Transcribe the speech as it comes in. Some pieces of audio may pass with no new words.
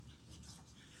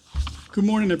Good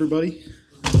morning, everybody.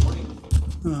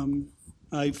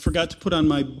 I forgot to put on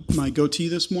my goatee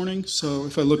this morning, so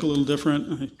if I look a little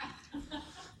different,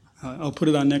 I'll put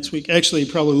it on next week. Actually,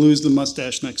 probably lose the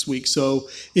mustache next week, so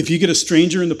if you get a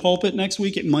stranger in the pulpit next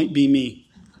week, it might be me.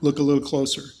 Look a little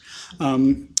closer.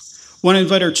 Want to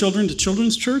invite our children to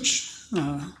Children's Church.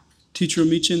 Teacher will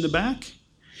meet you in the back.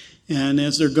 And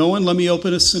as they're going, let me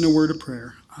open us in a word of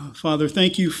prayer. Father,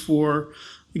 thank you for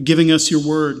giving us your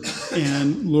word.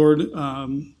 And Lord,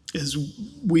 as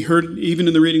we heard even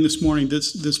in the reading this morning,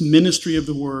 this ministry of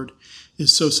the word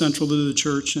is so central to the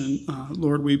church. And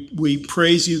Lord, we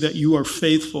praise you that you are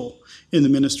faithful in the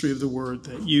ministry of the word,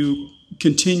 that you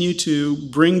continue to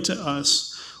bring to us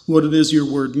what it is your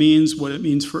word means, what it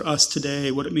means for us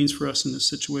today, what it means for us in this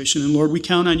situation. And Lord, we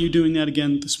count on you doing that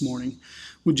again this morning.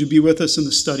 Would you be with us in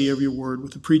the study of your word,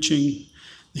 with the preaching,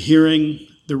 the hearing,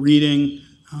 the reading?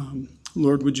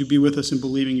 Lord, would you be with us in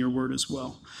believing your word as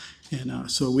well?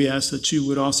 And so we ask that you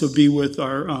would also be with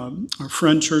our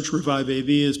friend church, Revive AV,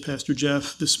 as Pastor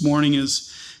Jeff this morning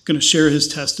is going to share his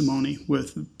testimony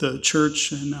with the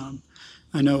church. And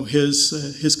I know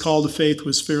his call to faith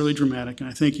was fairly dramatic, and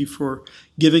I thank you for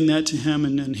giving that to him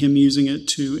and him using it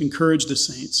to encourage the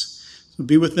saints. So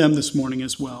be with them this morning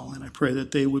as well, and I pray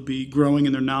that they would be growing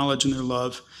in their knowledge and their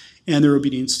love and their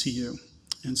obedience to you.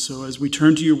 And so as we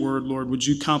turn to your word, Lord, would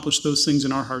you accomplish those things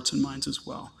in our hearts and minds as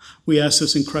well? We ask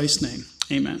this in Christ's name.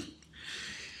 Amen.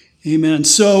 Amen.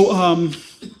 So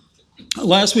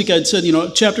last week I'd said,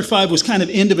 chapter 5 was kind of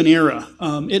end of an era.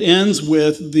 It ends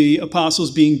with the apostles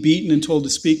being beaten and told to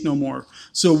speak no more.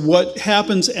 So what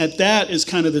happens at that is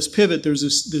kind of this pivot. There's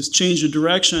this change of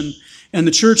direction. And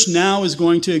the church now is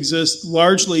going to exist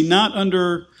largely not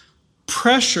under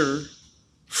pressure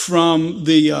from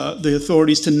the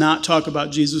authorities to not talk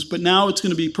about Jesus, but now it's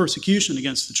going to be persecution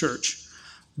against the church.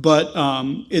 But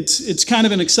it's kind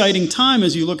of an exciting time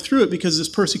as you look through it, because this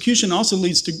persecution also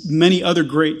leads to many other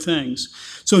great things.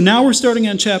 So now we're starting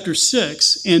on chapter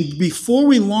 6, and before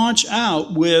we launch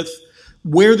out with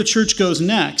where the church goes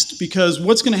next, because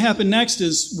what's going to happen next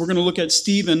is we're going to look at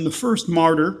Stephen, the first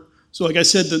martyr. So like I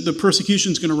said, the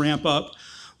persecution is going to ramp up.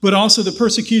 But also the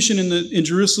persecution in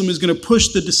Jerusalem is going to push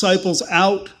the disciples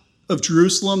out of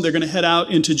Jerusalem. They're going to head out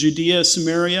into Judea,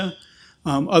 Samaria,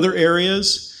 other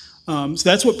areas. So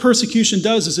that's what persecution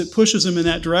does, is it pushes them in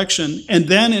that direction. And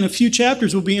then in a few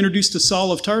chapters, we'll be introduced to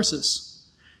Saul of Tarsus,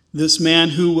 this man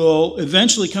who will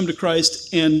eventually come to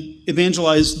Christ and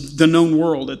evangelize the known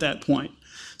world at that point.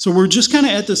 So we're just kind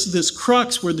of at this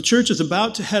crux where the church is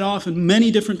about to head off in many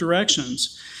different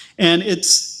directions. And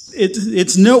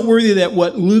it's noteworthy that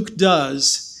what Luke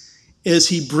does is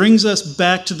he brings us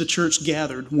back to the church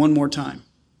gathered one more time.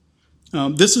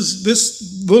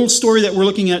 This little story that we're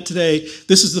looking at today,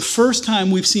 this is the first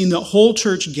time we've seen the whole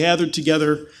church gathered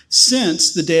together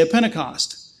since the day of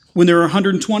Pentecost, when there were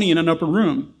 120 in an upper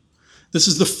room. This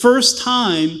is the first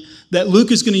time that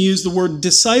Luke is going to use the word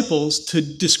disciples to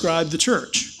describe the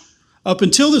church. Up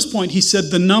until this point, he said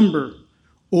the number,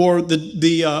 or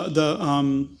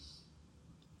the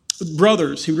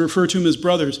brothers. He would refer to them as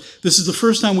brothers. This is the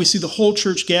first time we see the whole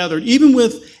church gathered. Even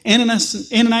with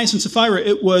Ananias and Sapphira,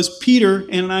 it was Peter,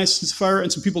 Ananias and Sapphira,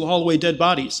 and some people to haul away dead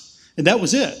bodies. And that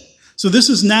was it. So this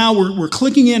is now, we're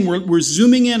clicking in, we're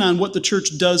zooming in on what the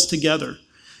church does together.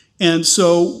 And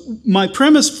so my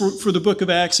premise for the book of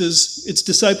Acts is it's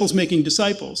disciples making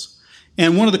disciples.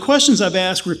 And one of the questions I've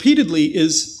asked repeatedly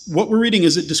is, what we're reading,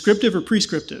 is it descriptive or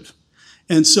prescriptive?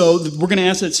 And so we're going to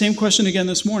ask that same question again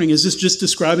this morning. Is this just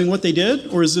describing what they did,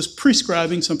 or is this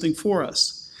prescribing something for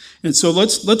us? And so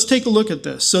let's take a look at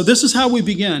this. So this is how we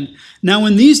begin. Now,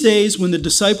 in these days when the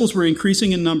disciples were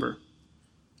increasing in number,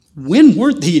 when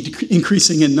weren't they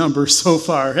increasing in number so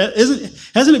far? Hasn't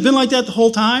it been like that the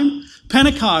whole time?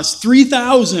 Pentecost,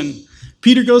 3,000.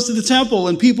 Peter goes to the temple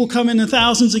and people come in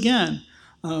thousands again.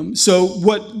 So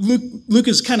what Luke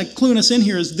is kind of cluing us in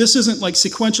here is this isn't like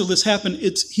sequential, this happened.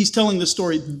 He's telling the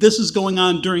story. This is going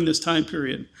on during this time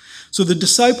period. So the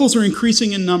disciples are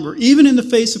increasing in number. Even in the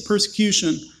face of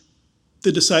persecution,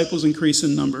 the disciples increase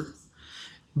in number.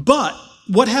 But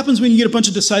what happens when you get a bunch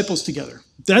of disciples together?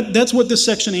 That's what this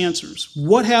section answers.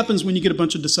 What happens when you get a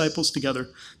bunch of disciples together?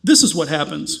 This is what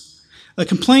happens. A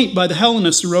complaint by the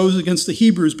Hellenists arose against the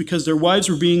Hebrews because their wives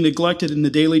were being neglected in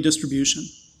the daily distribution.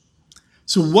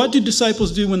 So what do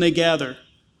disciples do when they gather?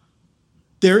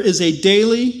 There is a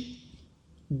daily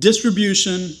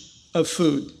distribution of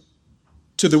food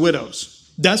to the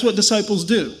widows. That's what disciples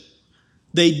do.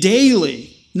 They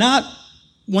daily, not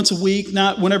once a week,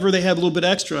 not whenever they have a little bit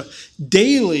extra,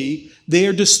 daily they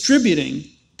are distributing.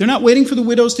 They're not waiting for the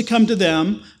widows to come to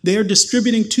them. They are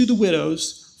distributing to the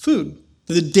widows food.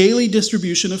 The daily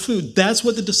distribution of food. That's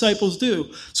what the disciples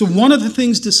do. So one of the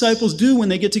things disciples do when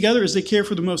they get together is they care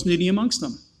for the most needy amongst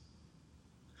them.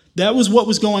 That was what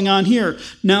was going on here.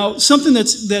 Now, something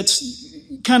that's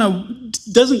kind of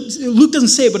Luke doesn't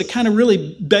say it, but it kind of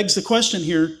really begs the question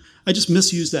here. I just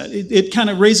misused that. It kind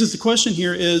of raises the question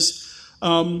here is,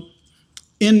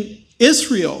 in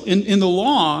Israel, in the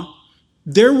law,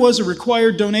 there was a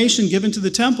required donation given to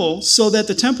the temple so that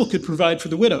the temple could provide for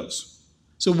the widows.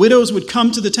 So widows would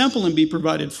come to the temple and be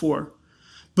provided for.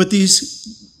 But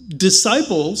these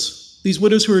disciples, these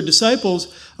widows who are disciples,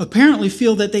 apparently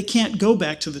feel that they can't go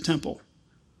back to the temple.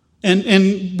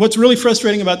 And what's really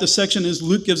frustrating about this section is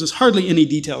Luke gives us hardly any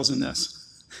details in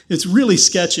this. It's really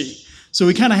sketchy. So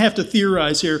we kind of have to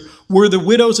theorize here. Were the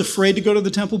widows afraid to go to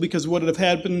the temple because of what had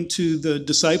happened to the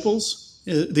disciples?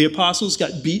 The apostles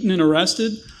got beaten and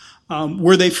arrested.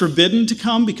 Were they forbidden to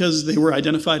come because they were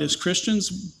identified as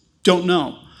Christians? Don't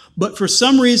know. But for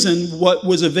some reason, what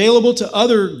was available to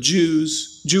other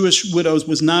Jewish widows,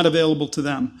 was not available to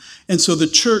them. And so the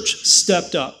church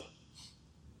stepped up.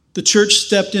 The church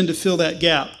stepped in to fill that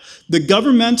gap. The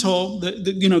governmental,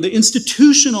 the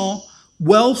institutional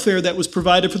welfare that was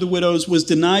provided for the widows was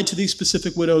denied to these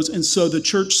specific widows, and so the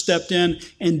church stepped in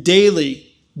and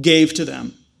daily gave to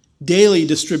them, daily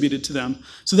distributed to them.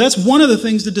 So that's one of the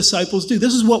things the disciples do.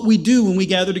 This is what we do when we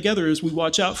gather together, is we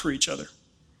watch out for each other.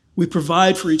 We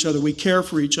provide for each other. We care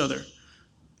for each other.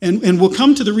 And we'll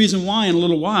come to the reason why in a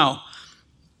little while.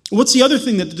 What's the other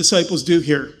thing that the disciples do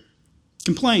here?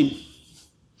 Complain.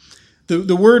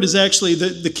 The word is actually,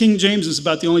 the King James is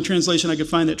about the only translation I could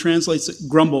find that translates it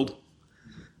grumbled.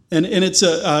 And it's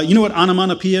you know what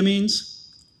onomatopoeia means?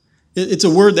 It's a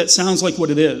word that sounds like what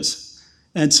it is.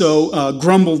 And so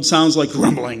grumbled sounds like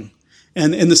grumbling.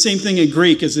 And the same thing in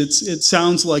Greek is it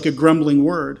sounds like a grumbling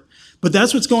word. But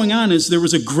that's what's going on, is there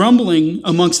was a grumbling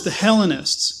amongst the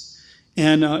Hellenists.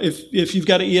 And if you've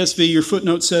got an ESV, your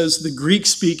footnote says the Greek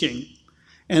speaking.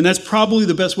 And that's probably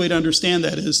the best way to understand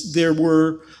that, is there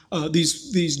were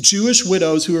these Jewish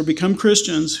widows who had become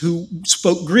Christians who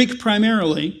spoke Greek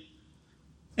primarily.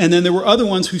 And then there were other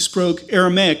ones who spoke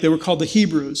Aramaic. They were called the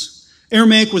Hebrews.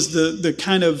 Aramaic was the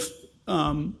kind of,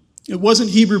 it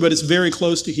wasn't Hebrew, but it's very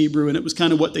close to Hebrew, and it was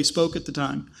kind of what they spoke at the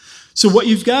time. So what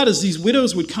you've got is these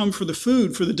widows would come for the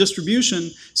food, for the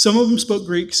distribution. Some of them spoke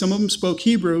Greek, some of them spoke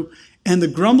Hebrew, and the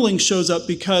grumbling shows up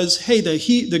because, hey,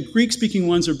 the Greek-speaking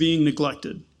ones are being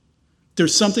neglected.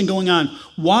 There's something going on.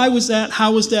 Why was that?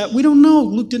 How was that? We don't know.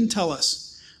 Luke didn't tell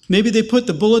us. Maybe they put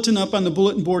the bulletin up on the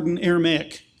bulletin board in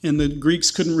Aramaic, and the Greeks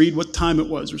couldn't read what time it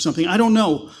was or something. I don't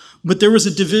know. But there was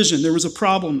a division. There was a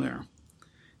problem there.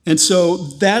 And so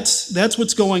that's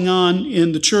what's going on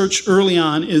in the church early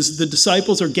on, is the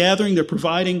disciples are gathering, they're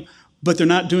providing, but they're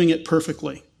not doing it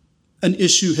perfectly. An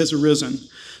issue has arisen.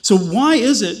 So why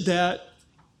is it that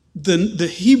the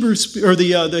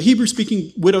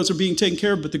Hebrew-speaking widows are being taken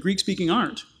care of, but the Greek-speaking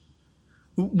aren't?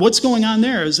 What's going on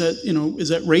there? Is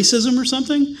that racism or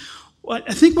something? Well,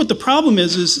 I think what the problem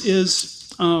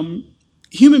is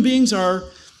human beings are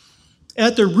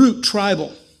at their root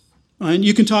tribal. And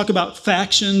you can talk about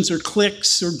factions or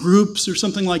cliques or groups or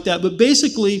something like that, but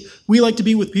basically we like to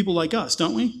be with people like us,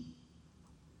 don't we?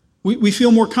 We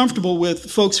feel more comfortable with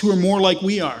folks who are more like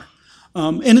we are.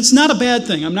 And it's not a bad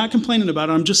thing. I'm not complaining about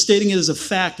it. I'm just stating it as a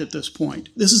fact at this point.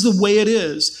 This is the way it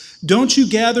is. Don't you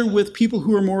gather with people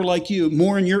who are more like you,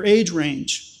 more in your age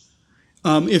range.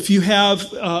 If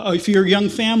you're a young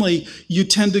family, you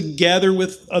tend to gather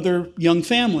with other young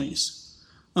families.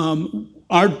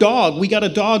 Our dog, we got a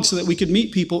dog so that we could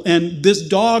meet people, and this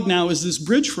dog now is this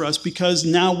bridge for us because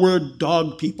now we're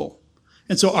dog people.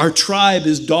 And so our tribe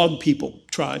is dog people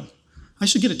tribe. I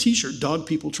should get a t-shirt, dog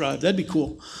people tribe. That'd be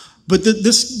cool. But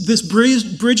this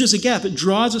bridges a gap. It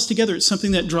draws us together. It's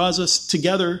something that draws us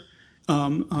together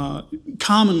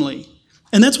commonly.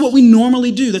 And that's what we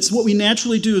normally do. That's what we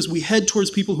naturally do, is we head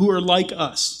towards people who are like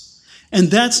us. And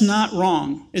that's not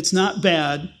wrong. It's not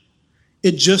bad.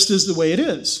 It just is the way it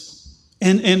is.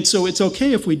 And so it's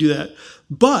okay if we do that.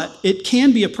 But it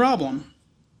can be a problem.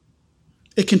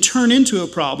 It can turn into a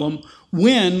problem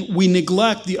when we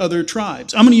neglect the other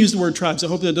tribes. I'm going to use the word tribes. I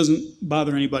hope that doesn't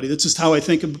bother anybody. That's just how I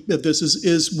think of this,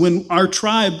 is when our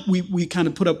tribe, we kind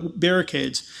of put up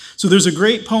barricades. So there's a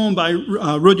great poem by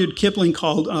Rudyard Kipling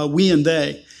called We and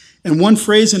They. And one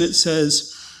phrase in it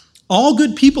says, all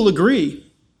good people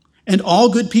agree, and all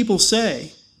good people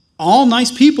say, all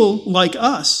nice people like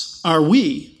us are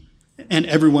we, and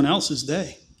everyone else is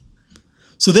they.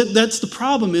 So that's the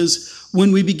problem, is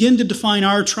when we begin to define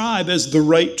our tribe as the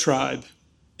right tribe,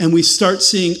 and we start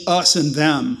seeing us and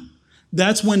them,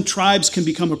 That's when tribes can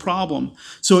become a problem.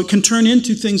 So it can turn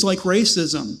into things like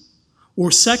racism or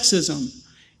sexism,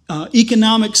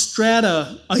 economic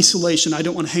strata isolation. I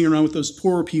don't want to hang around with those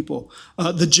poor people.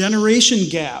 The generation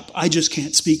gap. I just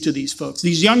can't speak to these folks.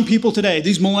 These young people today,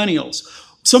 these millennials,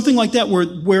 something like that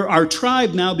where our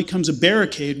tribe now becomes a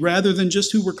barricade rather than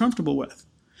just who we're comfortable with.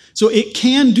 So it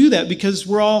can do that because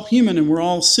we're all human and we're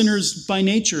all sinners by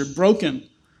nature, broken.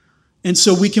 And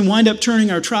so we can wind up turning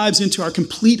our tribes into our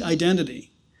complete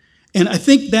identity. And I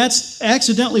think that's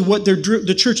accidentally what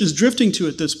the church is drifting to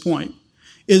at this point.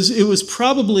 It was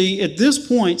probably at this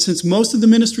point, since most of the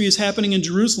ministry is happening in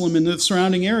Jerusalem and the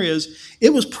surrounding areas,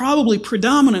 it was probably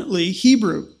predominantly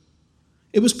Hebrew.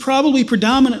 It was probably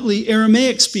predominantly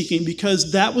Aramaic speaking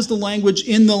because that was the language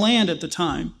in the land at the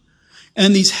time.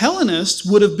 And these Hellenists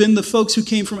would have been the folks who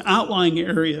came from outlying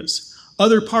areas,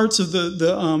 other parts of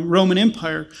the Roman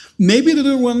Empire. Maybe they're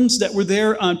the ones that were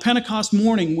there on Pentecost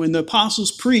morning when the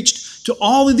apostles preached to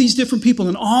all of these different people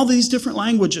in all these different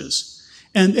languages.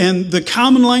 And the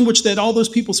common language that all those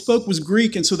people spoke was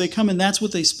Greek, and so they come and that's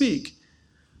what they speak.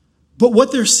 But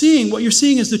what you're seeing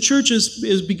is the church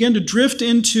is begin to drift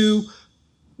into,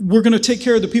 we're going to take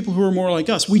care of the people who are more like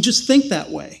us. We just think that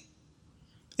way.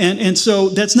 And so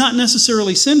that's not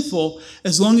necessarily sinful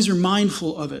as long as you're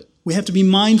mindful of it. We have to be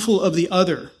mindful of the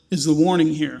other, is the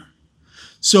warning here.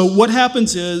 So what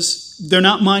happens is they're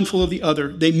not mindful of the other.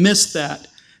 They miss that.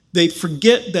 They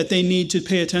forget that they need to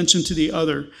pay attention to the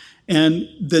other. And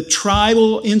the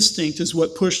tribal instinct is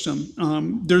what pushed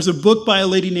them. There's a book by a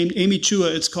lady named Amy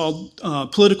Chua. It's called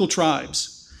Political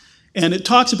Tribes. And it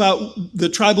talks about the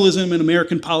tribalism in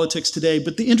American politics today.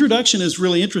 But the introduction is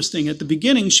really interesting. At the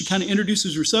beginning, she kind of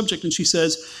introduces her subject and she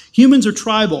says, humans are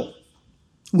tribal.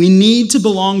 We need to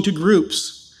belong to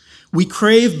groups. We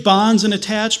crave bonds and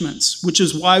attachments, which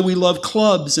is why we love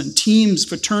clubs and teams,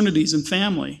 fraternities, and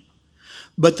family.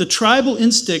 But the tribal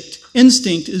instinct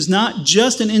is not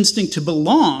just an instinct to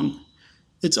belong,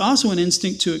 it's also an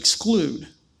instinct to exclude.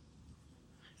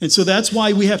 And so that's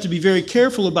why we have to be very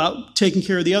careful about taking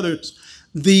care of the others.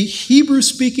 The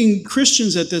Hebrew-speaking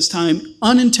Christians at this time,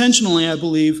 unintentionally, I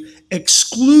believe,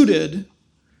 excluded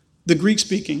the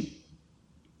Greek-speaking.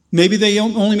 Maybe they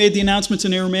only made the announcements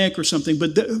in Aramaic or something,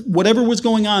 but whatever was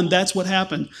going on, that's what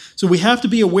happened. So we have to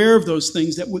be aware of those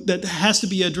things that has to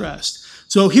be addressed.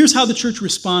 So here's how the church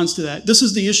responds to that. This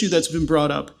is the issue that's been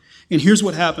brought up. And here's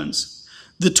what happens.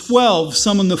 The 12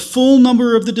 summoned the full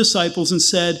number of the disciples and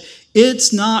said,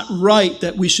 it's not right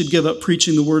that we should give up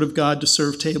preaching the word of God to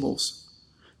serve tables.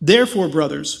 Therefore,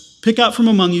 brothers, pick out from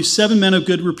among you 7 men of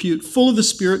good repute, full of the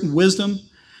Spirit and wisdom,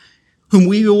 whom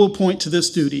we will appoint to this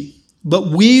duty. But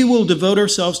we will devote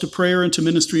ourselves to prayer and to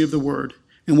ministry of the word.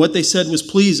 And what they said was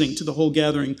pleasing to the whole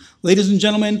gathering. Ladies and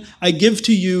gentlemen, I give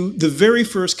to you the very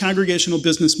first congregational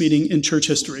business meeting in church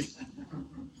history.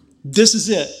 This is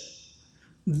it.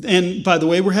 And by the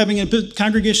way, we're having a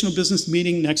congregational business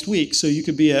meeting next week, so you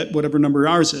could be at whatever number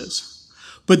ours is.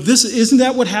 But isn't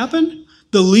that what happened?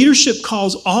 The leadership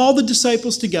calls all the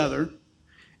disciples together,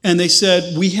 and they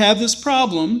said, we have this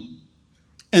problem,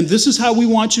 and this is how we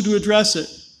want you to address it.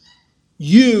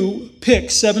 You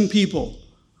pick 7 people.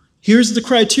 Here's the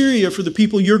criteria for the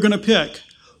people you're going to pick.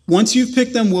 Once you've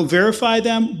picked them, we'll verify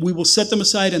them, we will set them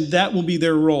aside, and that will be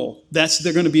their role.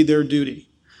 They're going to be their duty.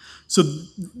 So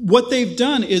what they've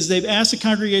done is they've asked the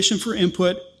congregation for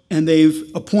input, and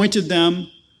they've appointed them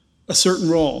a certain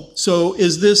role. So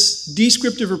is this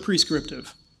descriptive or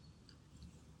prescriptive?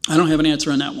 I don't have an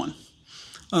answer on that one.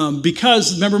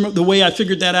 Because, remember, the way I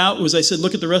figured that out was I said,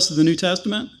 look at the rest of the New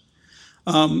Testament.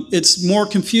 It's more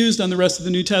confused on the rest of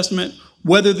the New Testament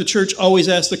whether the church always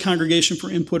asks the congregation for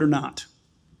input or not.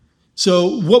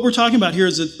 So what we're talking about here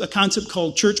is a concept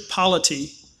called church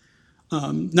polity.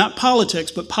 Not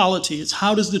politics, but polity. It's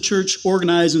how does the church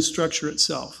organize and structure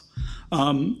itself.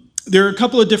 There are a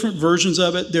couple of different versions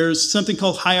of it. There's something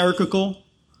called hierarchical,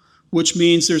 which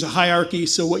means there's a hierarchy.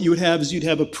 So what you would have is you'd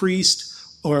have a priest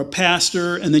or a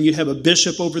pastor, and then you'd have a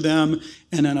bishop over them,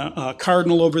 and then a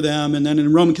cardinal over them, and then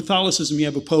in Roman Catholicism you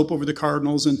have a pope over the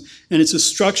cardinals, and it's a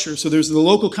structure. So there's the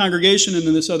local congregation and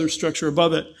then this other structure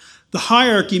above it. The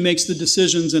hierarchy makes the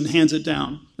decisions and hands it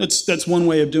down. That's one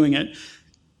way of doing it.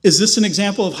 Is this an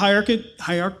example of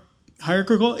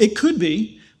hierarchical? It could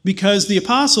be, because the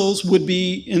apostles would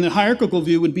be, in the hierarchical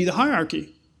view, would be the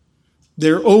hierarchy.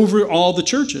 They're over all the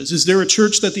churches. Is there a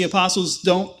church that the apostles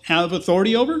don't have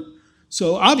authority over?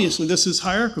 So obviously this is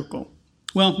hierarchical.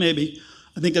 Well, maybe.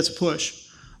 I think that's a push.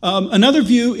 Another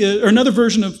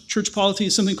version of church polity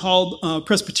is something called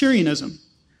Presbyterianism.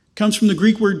 It comes from the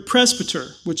Greek word presbyter,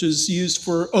 which is used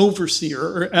for overseer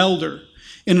or elder.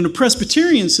 And in a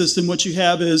Presbyterian system, what you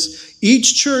have is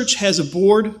each church has a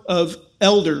board of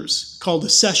elders called a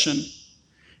session.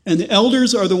 And the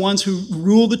elders are the ones who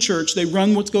rule the church. They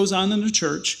run what goes on in the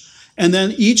church. And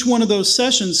then each one of those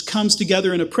sessions comes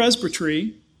together in a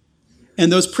presbytery.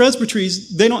 And those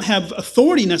presbyteries, they don't have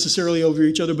authority necessarily over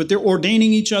each other, but they're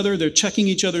ordaining each other. They're checking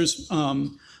each other's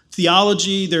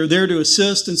theology. They're there to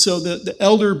assist. And so the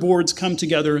elder boards come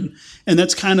together. And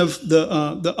that's kind of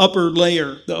the upper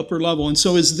layer, the upper level. And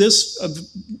so is this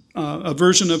a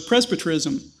version of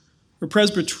presbyterism or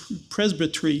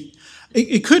presbytery?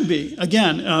 It could be.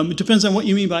 Again, it depends on what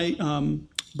you mean by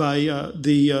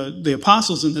the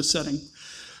apostles in this setting.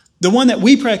 The one that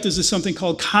we practice is something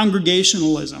called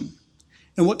congregationalism.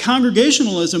 And what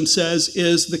congregationalism says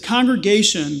is the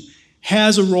congregation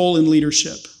has a role in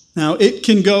leadership. Now, it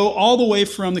can go all the way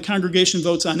from the congregation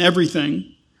votes on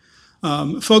everything.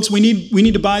 Folks, we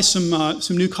need to buy some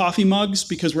new coffee mugs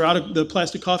because we're out of the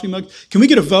plastic coffee mugs. Can we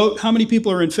get a vote? How many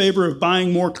people are in favor of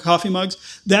buying more coffee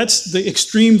mugs? That's the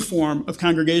extreme form of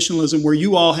congregationalism where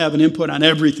you all have an input on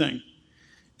everything.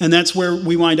 And that's where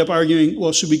we wind up arguing,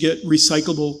 well, should we get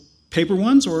recyclable paper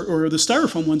ones or the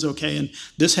styrofoam ones okay? And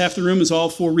this half the room is all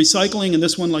for recycling and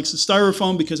this one likes the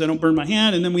styrofoam because I don't burn my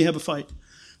hand, and then we have a fight.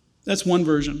 That's one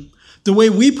version. The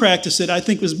way we practice it, I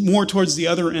think, was more towards the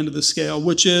other end of the scale,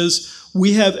 which is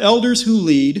we have elders who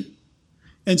lead.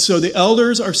 And so the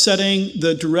elders are setting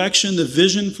the direction, the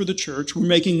vision for the church. We're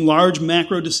making large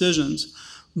macro decisions.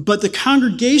 But the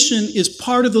congregation is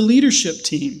part of the leadership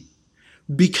team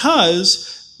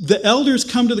because the elders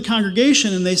come to the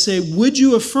congregation and they say, would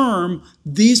you affirm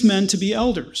these men to be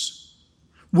elders?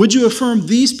 Would you affirm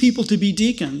these people to be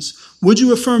deacons? Would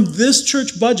you affirm this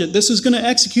church budget? This is going to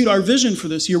execute our vision for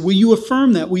this year. Will you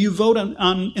affirm that? Will you vote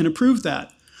on and approve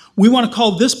that? We want to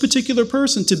call this particular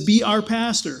person to be our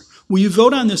pastor. Will you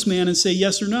vote on this man and say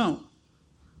yes or no?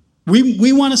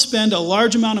 We want to spend a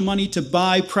large amount of money to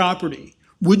buy property.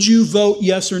 Would you vote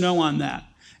yes or no on that?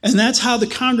 And that's how the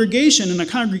congregation, in a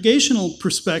congregational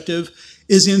perspective,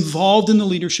 is involved in the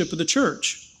leadership of the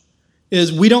church.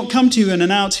 Is we don't come to you and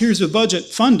announce, here's a budget,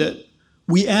 fund it.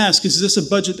 We ask, is this a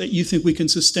budget that you think we can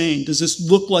sustain? Does this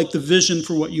look like the vision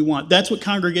for what you want? That's what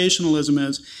congregationalism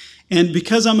is. And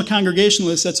because I'm a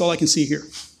congregationalist, that's all I can see here.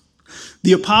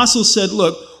 The apostles said,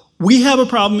 look, we have a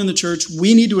problem in the church.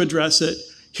 We need to address it.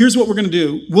 Here's what we're going to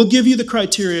do. We'll give you the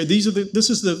criteria. This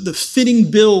is the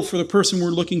fitting bill for the person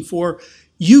we're looking for.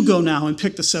 You go now and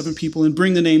pick the 7 people and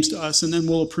bring the names to us, and then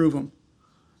we'll approve them.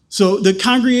 So the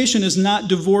congregation is not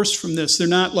divorced from this. They're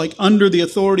not like under the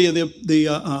authority of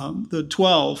the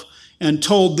 12 and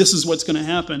told this is what's going to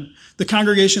happen. The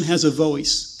congregation has a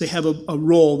voice. They have a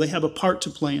role. They have a part to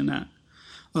play in that.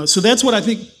 So that's what I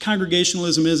think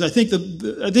congregationalism is. I think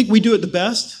we do it the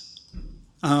best.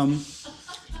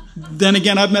 Then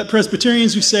again, I've met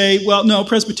Presbyterians who say, well, no,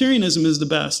 Presbyterianism is the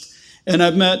best. And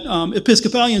I've met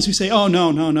Episcopalians who say, oh,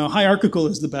 no, hierarchical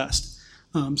is the best.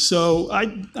 So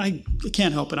I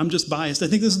can't help it. I'm just biased. I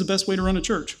think this is the best way to run a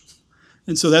church.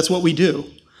 And so that's what we do.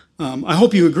 I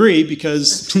hope you agree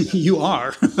because you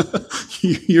are.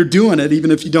 You're doing it even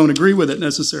if you don't agree with it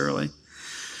necessarily.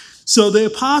 So the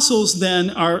apostles then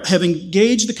have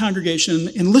engaged the congregation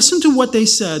and listen to what they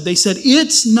said. They said,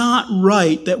 it's not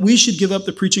right that we should give up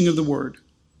the preaching of the word.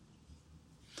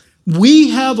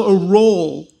 We have a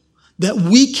role that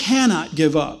we cannot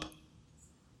give up.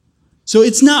 So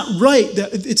it's not right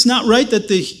that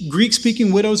the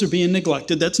Greek-speaking widows are being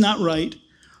neglected. That's not right.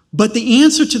 But the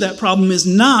answer to that problem is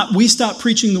not we stop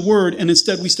preaching the word and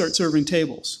instead we start serving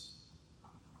tables.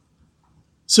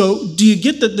 So do you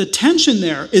get the tension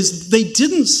there is they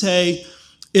didn't say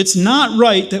it's not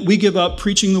right that we give up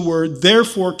preaching the word,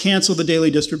 therefore cancel the daily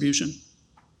distribution.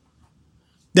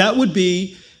 That would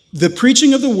be the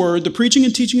preaching of the word, the preaching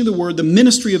and teaching of the word, the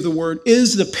ministry of the word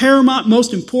is the paramount,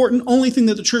 most important, only thing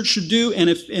that the church should do, and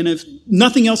if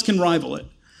nothing else can rival it,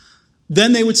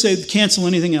 then they would say cancel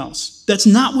anything else. That's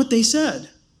not what they said.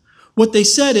 What they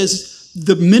said is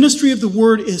the ministry of the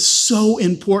word is so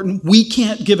important, we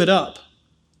can't give it up.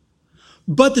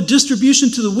 But the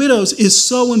distribution to the widows is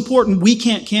so important, we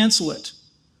can't cancel it.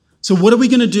 So what are we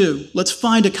going to do? Let's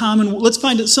find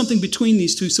something between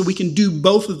these two so we can do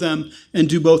both of them and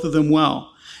do both of them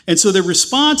well. And so the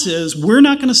response is, we're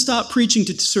not going to stop preaching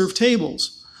to serve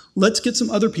tables. Let's get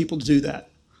some other people to do that.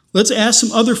 Let's ask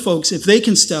some other folks if they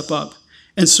can step up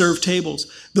and serve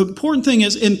tables. The important thing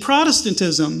is, in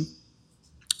Protestantism,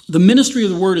 the ministry of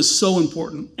the word is so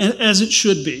important, as it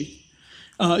should be.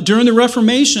 During the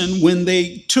Reformation, when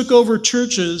they took over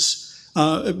churches,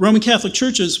 Roman Catholic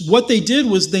churches, what they did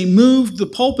was they moved the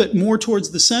pulpit more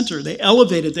towards the center. They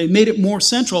elevated, they made it more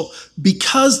central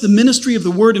because the ministry of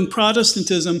the word in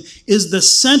Protestantism is the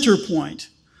center point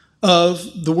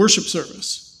of the worship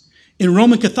service. In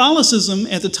Roman Catholicism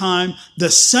at the time, the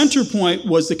center point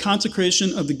was the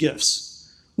consecration of the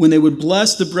gifts. When they would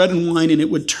bless the bread and wine and it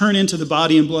would turn into the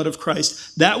body and blood of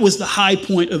Christ, that was the high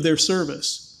point of their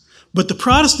service. But the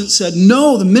Protestants said,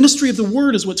 no, the ministry of the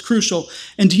word is what's crucial.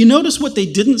 And do you notice what they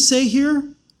didn't say here?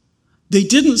 They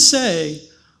didn't say,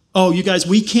 oh, you guys,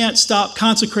 we can't stop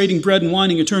consecrating bread and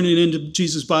wine and turning it into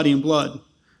Jesus' body and blood.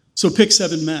 So pick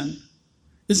 7 men.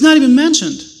 It's not even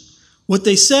mentioned. What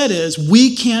they said is,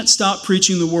 we can't stop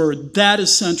preaching the word. That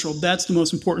is central. That's the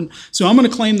most important. So I'm going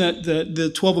to claim that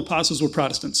the 12 apostles were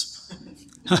Protestants.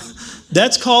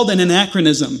 That's called an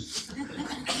anachronism.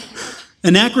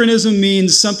 Anachronism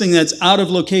means something that's out of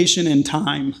location and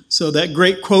time. So that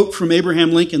great quote from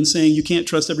Abraham Lincoln saying you can't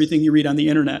trust everything you read on the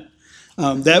internet,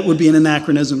 that would be an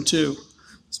anachronism too.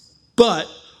 But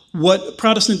what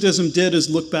Protestantism did is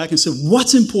look back and said,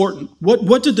 what's important?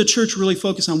 What did the church really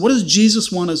focus on? What does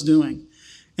Jesus want us doing?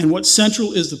 And what's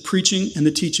central is the preaching and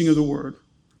the teaching of the word.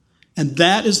 And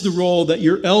that is the role that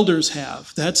your elders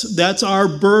have. That's our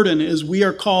burden, is we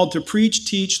are called to preach,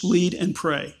 teach, lead, and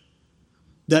pray.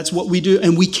 That's what we do,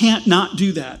 and we can't not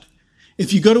do that.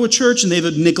 If you go to a church and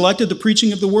they've neglected the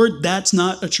preaching of the word, that's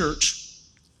not a church,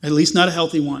 at least not a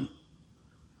healthy one.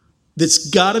 That's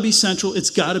got to be central, it's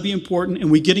got to be important, and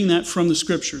we're getting that from the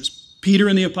scriptures. Peter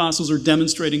and the apostles are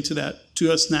demonstrating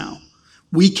to us now.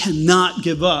 We cannot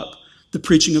give up the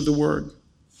preaching of the word.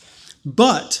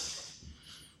 But,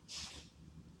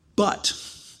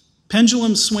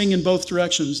 pendulums swing in both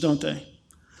directions, don't they?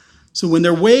 So when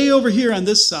they're way over here on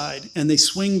this side and they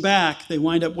swing back, they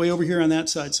wind up way over here on that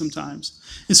side sometimes.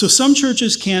 And so some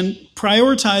churches can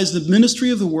prioritize the ministry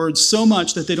of the word so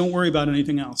much that they don't worry about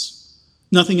anything else.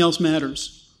 Nothing else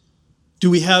matters. Do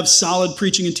we have solid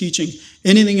preaching and teaching?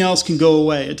 Anything else can go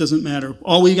away. It doesn't matter.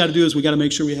 All we got to do is we got to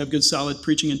make sure we have good solid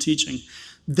preaching and teaching.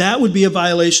 That would be a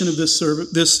violation of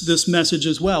this message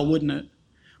as well, wouldn't it?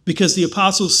 Because the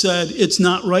apostles said it's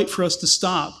not right for us to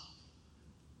stop.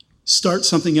 Start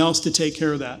something else to take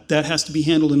care of that. That has to be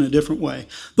handled in a different way.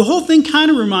 The whole thing kind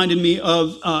of reminded me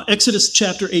of Exodus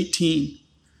chapter 18.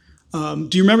 Do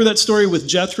you remember that story with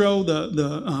Jethro,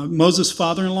 the Moses'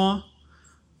 father-in-law?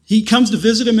 He comes to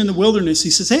visit him in the wilderness. He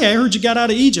says, hey, I heard you got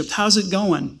out of Egypt. How's it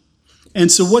going? And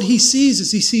so what he sees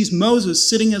is he sees Moses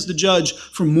sitting as the judge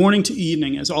from morning to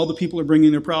evening as all the people are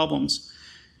bringing their problems.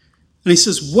 And he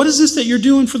says, what is this that you're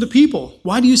doing for the people?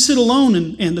 Why do you sit alone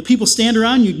and the people stand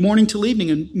around you morning till evening?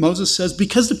 And Moses says,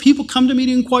 because the people come to me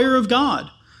to inquire of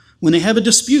God. When they have a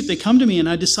dispute, they come to me and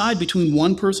I decide between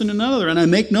one person and another. And I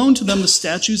make known to them the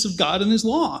statutes of God and his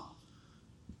law.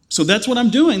 So that's what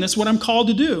I'm doing. That's what I'm called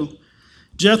to do.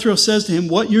 Jethro says to him,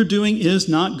 what you're doing is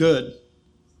not good.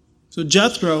 So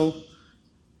Jethro,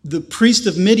 the priest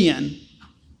of Midian,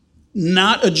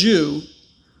 not a Jew,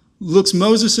 looks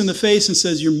Moses in the face and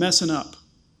says, you're messing up.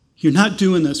 You're not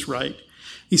doing this right.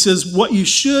 He says, what you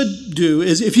should do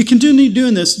is, if you continue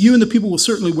doing this, you and the people will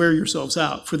certainly wear yourselves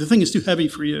out, for the thing is too heavy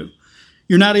for you.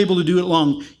 You're not able to do it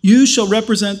long. You shall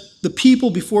represent the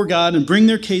people before God and bring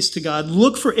their case to God.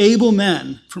 Look for able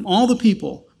men from all the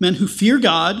people, men who fear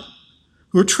God,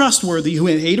 who are trustworthy, who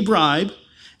hate a bribe,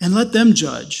 and let them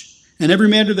judge. And every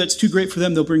matter that's too great for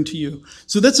them, they'll bring to you.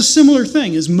 So that's a similar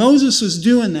thing, as Moses is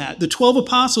doing that. The 12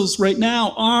 apostles right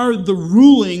now are the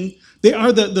ruling, they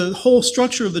are the whole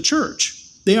structure of the church.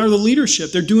 They are the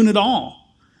leadership. They're doing it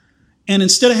all. And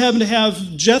instead of having to have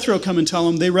Jethro come and tell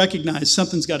them, they recognize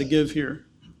something's got to give here.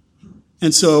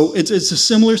 And so it's a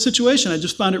similar situation. I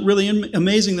just found it really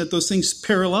amazing that those things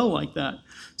parallel like that.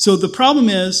 So the problem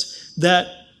is that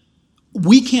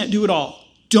we can't do it all.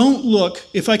 Don't look,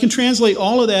 if I can translate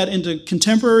all of that into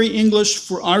contemporary English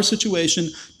for our situation,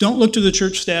 don't look to the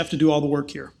church staff to do all the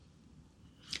work here.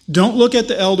 Don't look at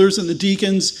the elders and the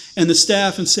deacons and the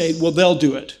staff and say, well, they'll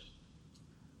do it.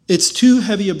 It's too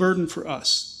heavy a burden for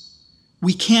us.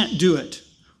 We can't do it.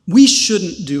 We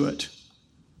shouldn't do it.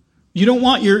 You don't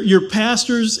want your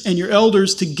pastors and your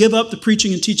elders to give up the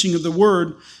preaching and teaching of the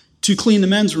word to clean the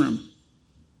men's room.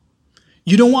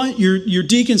 You don't want your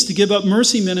deacons to give up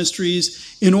mercy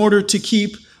ministries in order to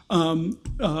keep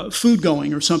food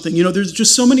going or something. You know, there's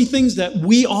just so many things that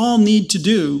we all need to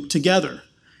do together.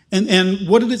 And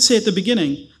what did it say at the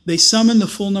beginning? They summoned the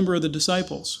full number of the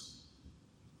disciples.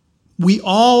 We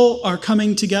all are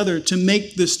coming together to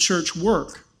make this church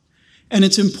work. And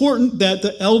it's important that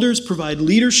the elders provide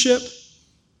leadership,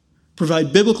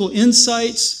 provide biblical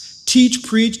insights, teach,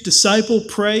 preach, disciple,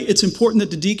 pray. It's important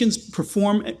that the deacons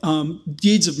perform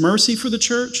deeds of mercy for the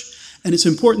church, and it's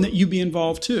important that you be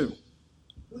involved too.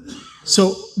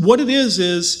 So what it is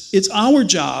it's our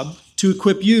job to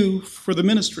equip you for the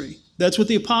ministry. That's what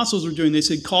the apostles are doing. They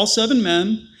said, call 7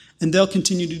 men, and they'll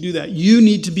continue to do that. You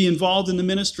need to be involved in the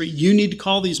ministry. You need to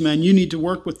call these men. You need to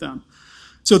work with them.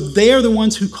 So they are the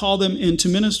ones who call them into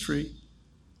ministry.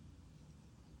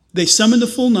 They summoned a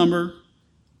full number,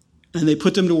 and they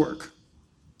put them to work.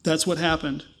 That's what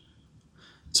happened.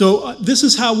 So this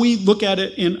is how we look at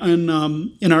it in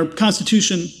our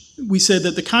Constitution. We said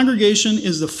that the congregation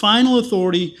is the final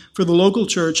authority for the local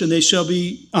church, and they shall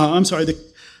be,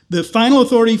 the final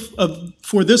authority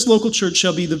for this local church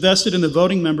shall be the vested in the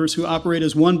voting members who operate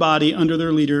as one body under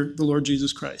their leader, the Lord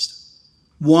Jesus Christ.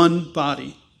 One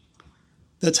body.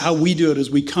 That's how we do it,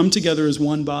 is we come together as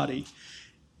one body.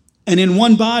 And in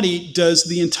one body, does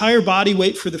the entire body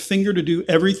wait for the finger to do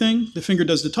everything? The finger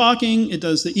does the talking, it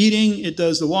does the eating, it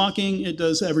does the walking, it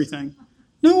does everything.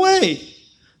 No way.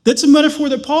 That's a metaphor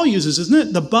that Paul uses, isn't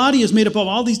it? The body is made up of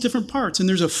all these different parts, and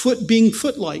there's a foot being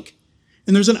foot-like,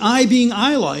 and there's an eye being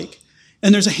eye-like,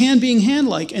 and there's a hand being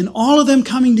hand-like, and all of them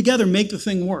coming together make the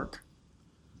thing work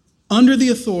under the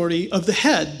authority of the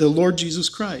head, the Lord Jesus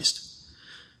Christ.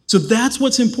 So that's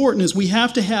what's important, is we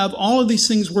have to have all of these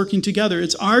things working together.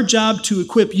 It's our job to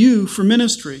equip you for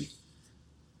ministry.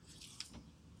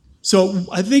 So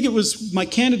I think it was my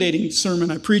candidating sermon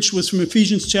I preached was from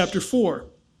Ephesians chapter 4.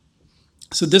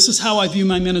 So this is how I view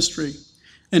my ministry.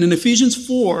 And in Ephesians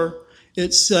 4,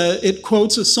 it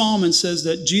quotes a psalm and says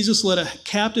that Jesus led a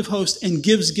captive host and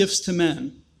gives gifts to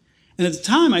men. And at the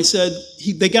time I said,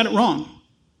 they got it wrong.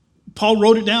 Paul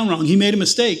wrote it down wrong. He made a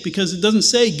mistake because it doesn't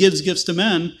say gives gifts to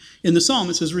men in the psalm.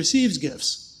 It says receives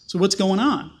gifts. So what's going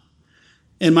on?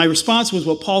 And my response was,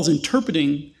 well, Paul's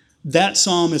interpreting that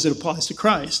psalm as it applies to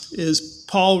Christ. Is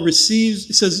Paul receives,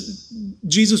 it says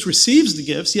Jesus receives the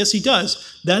gifts. Yes, he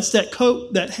does. That's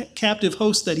that captive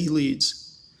host that he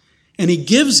leads. And he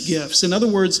gives gifts. In other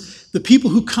words, the people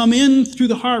who come in through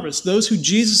the harvest, those who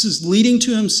Jesus is leading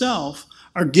to himself,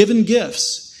 are given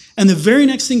gifts. And the very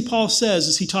next thing Paul says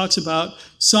is he talks about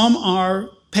some are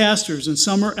pastors and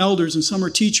some are elders and some are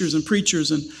teachers and preachers,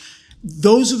 and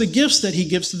those are the gifts that he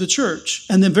gives to the church.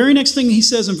 And the very next thing he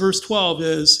says in verse 12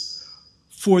 is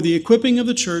for the equipping of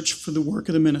the church for the work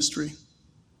of the ministry.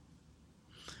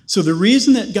 So the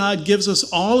reason that God gives us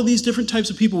all of these different types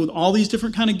of people with all these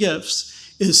different kind of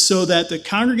gifts is so that the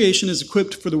congregation is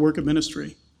equipped for the work of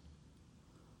ministry.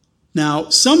 Now,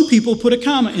 some people put a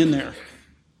comma in there.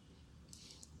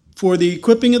 For the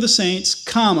equipping of the saints,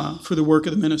 comma, for the work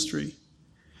of the ministry.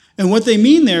 And what they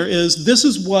mean there is this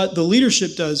is what the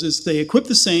leadership does, is they equip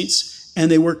the saints and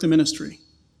they work the ministry.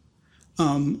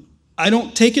 I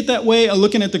don't take it that way.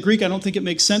 Looking at the Greek, I don't think it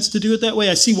makes sense to do it that way.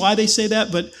 I see why they say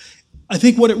that, but I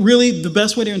think the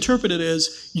best way to interpret it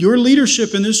is your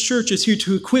leadership in this church is here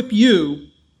to equip you,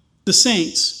 the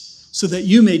saints, so that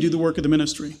you may do the work of the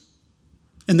ministry.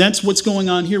 And that's what's going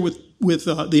on here with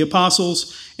the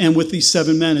apostles and with these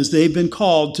 7 men, is they've been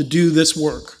called to do this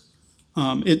work.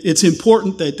 It's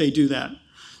important that they do that.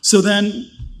 So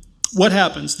then what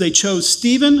happens? They chose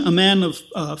Stephen, a man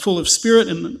full of spirit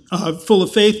and full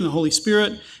of faith in the Holy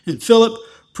Spirit, and Philip,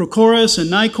 Prochorus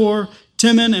and Nicanor,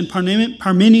 Timon and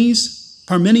Parmenius,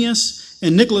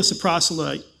 and Nicholas, a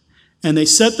proselyte. And they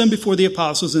set them before the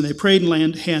apostles, and they prayed and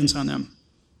laid hands on them.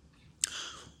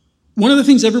 One of the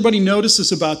things everybody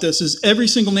notices about this is every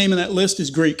single name in that list is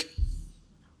Greek.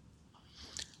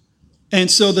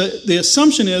 And so the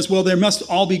assumption is, well, there must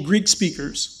all be Greek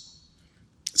speakers.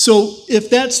 So if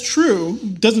that's true,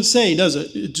 it doesn't say, does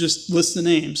it? It just lists the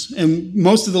names. And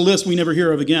most of the list we never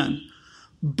hear of again.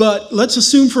 But let's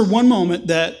assume for one moment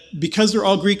that because they're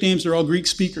all Greek names, they're all Greek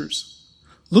speakers.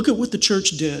 Look at what the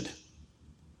church did.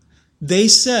 They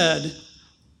said,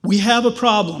 we have a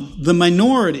problem. The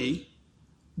minority,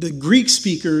 the Greek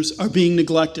speakers, are being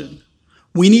neglected.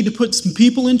 We need to put some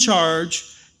people in charge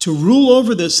to rule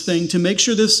over this thing, to make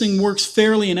sure this thing works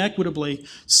fairly and equitably.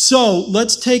 So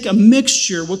let's take a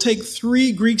mixture. We'll take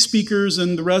 3 Greek speakers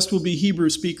and the rest will be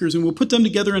Hebrew speakers, and we'll put them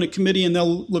together in a committee and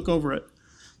they'll look over it.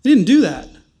 They didn't do that.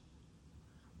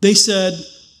 They said,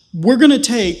 we're going to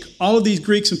take all of these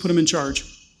Greeks and put them in charge.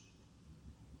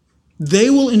 They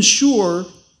will ensure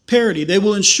parity. They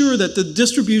will ensure that the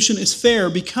distribution is fair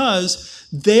because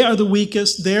they are the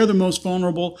weakest, they're the most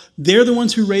vulnerable, they're the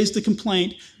ones who raised the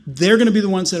complaint, they're going to be the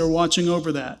ones that are watching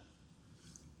over that.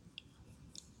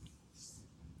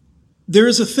 There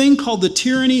is a thing called the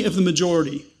tyranny of the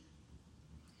majority.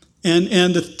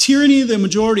 And the tyranny of the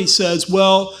majority says,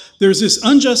 well, there's this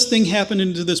unjust thing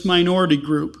happening to this minority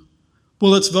group,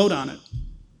 Well, let's vote on it.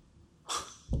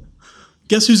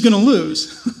 Guess who's going to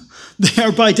lose? They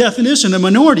are, by definition, a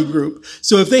minority group.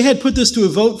 So if they had put this to a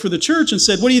vote for the church and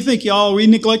said, what do you think, y'all? Are we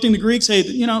neglecting the Greeks? Hey,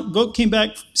 vote came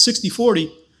back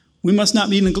 60-40. We must not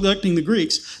be neglecting the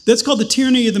Greeks. That's called the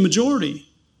tyranny of the majority.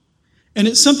 And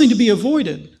it's something to be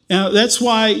avoided. That's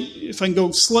why, if I can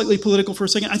go slightly political for a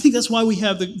second, I think that's why we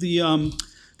have the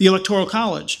Electoral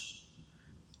College,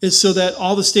 is so that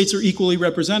all the states are equally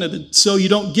represented. So you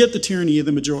don't get the tyranny of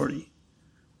the majority,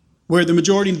 where the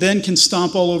majority then can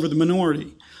stomp all over the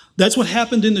minority. That's what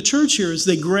happened in the church here, is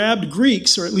they grabbed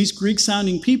Greeks, or at least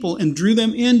Greek-sounding people, and drew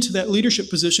them into that leadership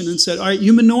position and said, all right,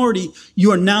 you minority,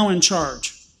 you are now in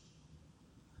charge.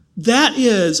 That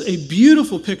is a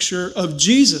beautiful picture of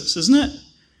Jesus, isn't it?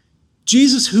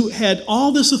 Jesus, who had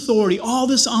all this authority, all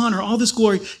this honor, all this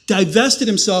glory, divested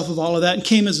himself of all of that and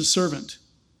came as a servant.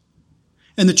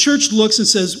 And the church looks and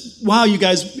says, wow, you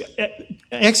guys,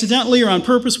 accidentally or on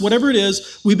purpose, whatever it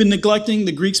is, we've been neglecting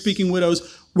the Greek-speaking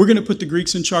widows. We're going to put the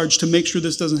Greeks in charge to make sure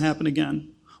this doesn't happen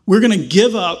again. We're going to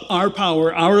give up our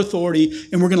power, our authority,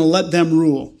 and we're going to let them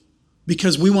rule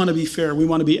because we want to be fair. We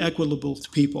want to be equitable to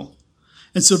people.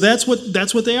 And so that's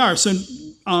what they are. So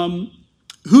who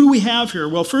do we have here?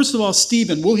 Well, first of all,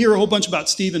 Stephen. We'll hear a whole bunch about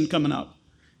Stephen coming up.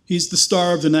 He's the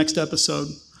star of the next episode.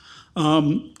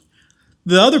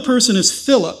 The other person is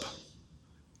Philip.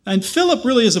 And Philip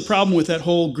really is a problem with that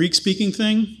whole Greek-speaking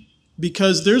thing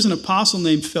because there's an apostle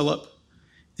named Philip.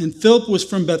 And Philip was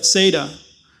from Bethsaida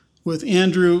with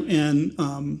Andrew and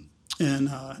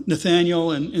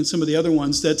Nathaniel and some of the other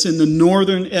ones. That's in the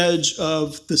northern edge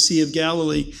of the Sea of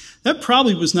Galilee. That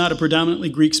probably was not a predominantly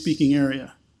Greek-speaking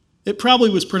area. It probably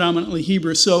was predominantly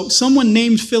Hebrew. So someone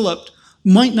named Philip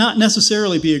might not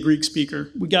necessarily be a Greek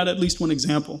speaker. We got at least one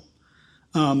example.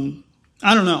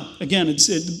 I don't know. Again,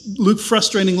 Luke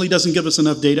frustratingly doesn't give us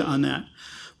enough data on that.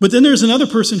 But then there's another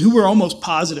person who we're almost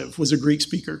positive was a Greek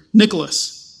speaker,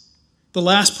 Nicholas, the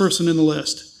last person in the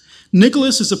list.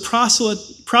 Nicholas is a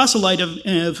proselyte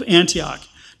of Antioch.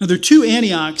 Now, there are two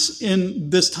Antiochs in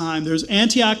this time. There's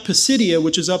Antioch Pisidia,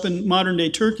 which is up in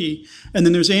modern-day Turkey, and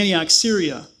then there's Antioch,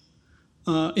 Syria,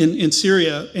 in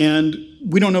Syria, and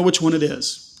we don't know which one it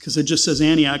is because it just says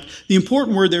Antioch. The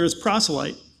important word there is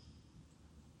proselyte.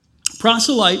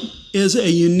 Proselyte is a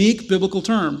unique biblical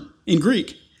term in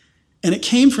Greek, and it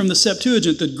came from the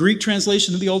Septuagint, the Greek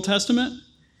translation of the Old Testament.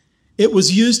 It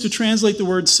was used to translate the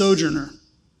word sojourner,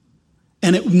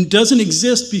 and it doesn't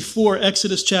exist before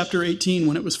Exodus chapter 18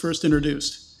 when it was first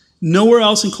introduced. Nowhere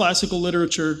else in classical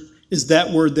literature is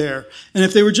that word there. And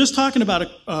if they were just talking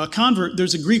about a convert,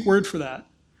 there's a Greek word for that.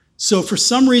 So for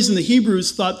some reason, the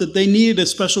Hebrews thought that they needed a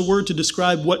special word to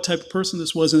describe what type of person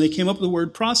this was, and they came up with the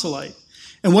word proselyte.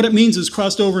 And what it means is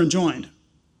crossed over and joined.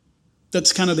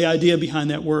 That's kind of the idea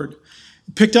behind that word.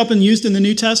 Picked up and used in the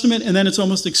New Testament, and then it's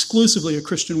almost exclusively a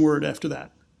Christian word after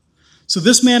that. So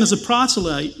this man is a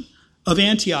proselyte of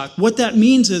Antioch. What that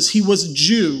means is he was a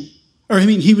Jew,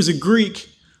 he was a Greek,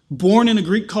 born in a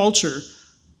Greek culture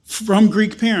from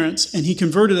Greek parents, and he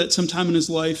converted at some time in his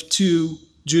life to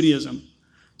Judaism.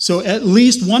 So at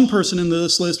least one person in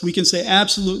this list, we can say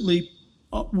absolutely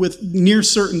with near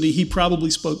certainty he probably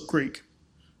spoke Greek.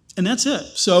 And that's it.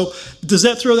 So does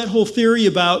that throw that whole theory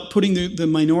about putting the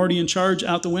minority in charge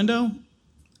out the window?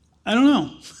 I don't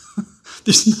know.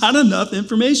 There's not enough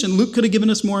information. Luke could have given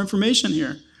us more information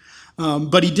here,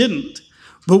 but he didn't.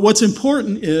 But what's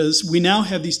important is we now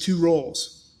have these two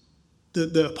roles.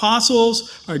 The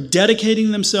apostles are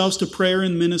dedicating themselves to prayer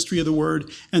and ministry of the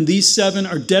word, and these 7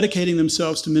 are dedicating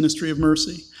themselves to ministry of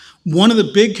mercy. One of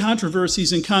the big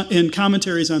controversies in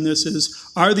commentaries on this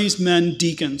is, are these men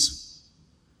deacons?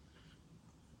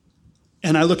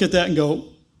 And I look at that and go,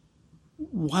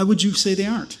 why would you say they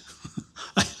aren't?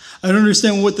 I don't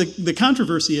understand what the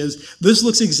controversy is. This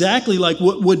looks exactly like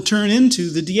what would turn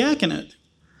into the diaconate.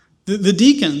 The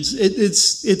deacons,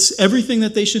 it's everything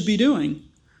that they should be doing.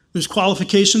 There's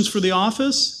qualifications for the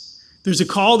office. There's a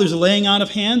call. There's a laying on of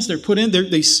hands. They're put in.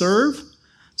 They serve.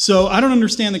 So I don't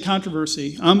understand the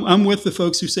controversy. I'm with the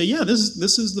folks who say, yeah,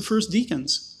 this is the first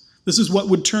deacons. This is what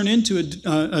would turn into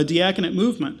a diaconate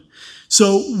movement.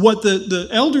 So what the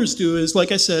elders do is,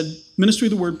 like I said, ministry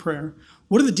of the word, prayer.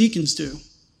 What do the deacons do?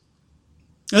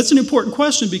 That's an important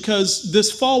question because this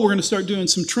fall we're going to start doing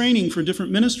some training for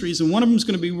different ministries, and one of them is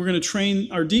going to be we're going to train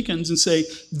our deacons and say,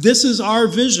 this is our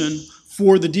vision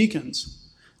for the deacons.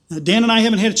 Now, Dan and I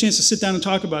haven't had a chance to sit down and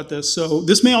talk about this, so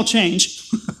this may all change.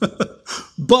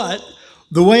 But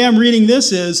the way I'm reading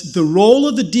this is the role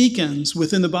of the deacons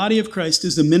within the body of Christ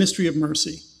is the ministry of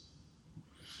mercy.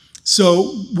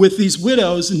 So with these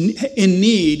widows in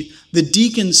need, the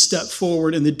deacons step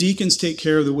forward and the deacons take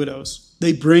care of the widows.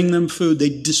 They bring them food.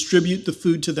 They distribute the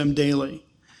food to them daily.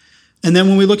 And then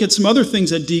when we look at some other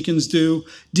things that deacons do,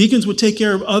 deacons would take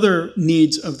care of other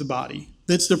needs of the body.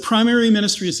 That's their primary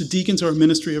ministry, is the deacons are a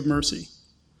ministry of mercy.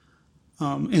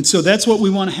 And so that's what we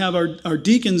want to have our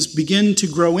deacons begin to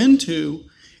grow into,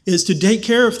 is to take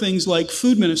care of things like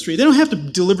food ministry. They don't have to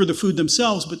deliver the food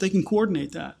themselves, but they can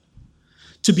coordinate that.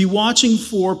 To be watching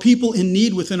for people in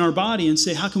need within our body and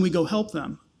say, how can we go help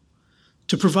them?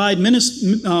 To provide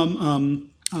mercy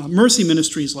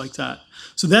ministries like that.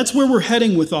 So that's where we're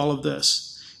heading with all of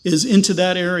this, is into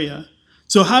that area.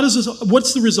 So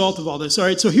what's the result of all this? All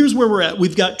right, so here's where we're at.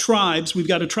 We've got tribes. We've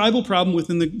got a tribal problem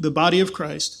within the body of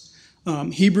Christ.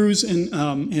 Hebrews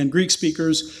and Greek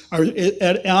speakers are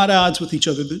at odds with each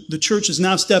other. The church has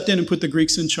now stepped in and put the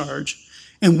Greeks in charge.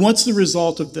 And what's the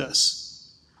result of this?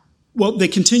 Well, they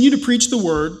continue to preach the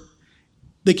word.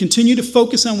 They continue to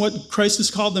focus on what Christ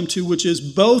has called them to, which is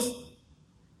both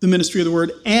the ministry of the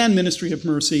word and ministry of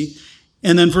mercy.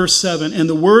 And then verse 7, and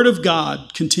the word of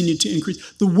God continued to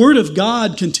increase. The word of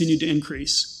God continued to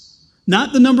increase.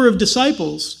 Not the number of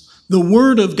disciples. The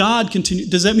word of God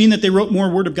continued. Does that mean that they wrote more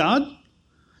word of God?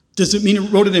 Does it mean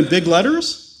it wrote it in big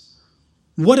letters?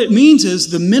 What it means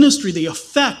is the ministry, the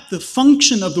effect, the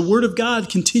function of the word of God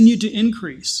continued to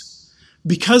increase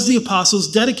because the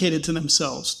apostles dedicated to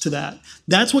themselves to that.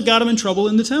 That's what got them in trouble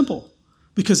in the temple,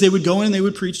 because they would go in and they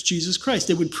would preach Jesus Christ.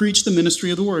 They would preach the ministry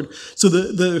of the word. So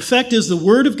the effect is the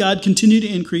word of God continued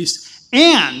to increase,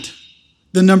 and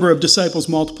the number of disciples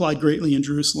multiplied greatly in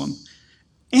Jerusalem.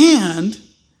 And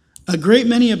a great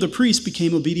many of the priests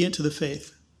became obedient to the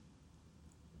faith.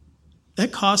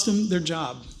 That cost them their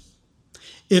job.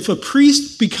 If a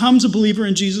priest becomes a believer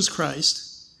in Jesus Christ,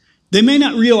 they may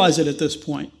not realize it at this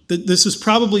point. This is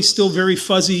probably still very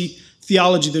fuzzy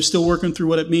theology. They're still working through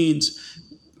what it means.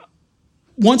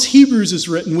 Once Hebrews is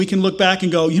written, we can look back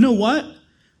and go, you know what?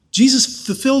 Jesus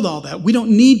fulfilled all that. We don't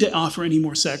need to offer any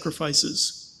more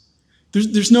sacrifices.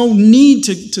 There's no need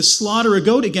to slaughter a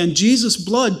goat again. Jesus'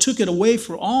 blood took it away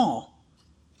for all.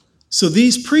 So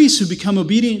these priests who become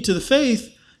obedient to the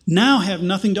faith now have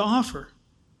nothing to offer.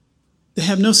 They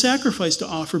have no sacrifice to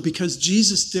offer because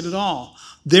Jesus did it all.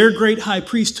 Their great high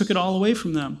priest took it all away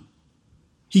from them.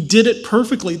 He did it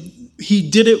perfectly. He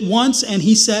did it once and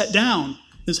he sat down,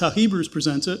 is how Hebrews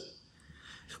presents it.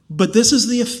 But this is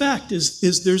the effect,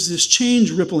 is there's this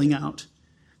change rippling out.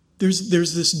 There's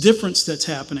this difference that's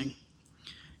happening.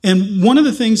 And one of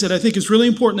the things that I think is really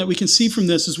important that we can see from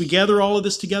this as we gather all of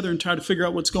this together and try to figure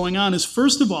out what's going on is,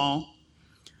 first of all,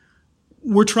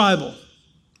 we're tribal.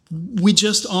 We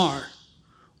just are.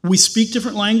 We speak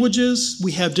different languages.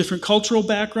 We have different cultural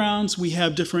backgrounds. We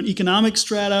have different economic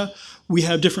strata. We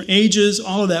have different ages,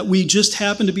 all of that. We just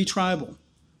happen to be tribal.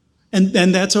 And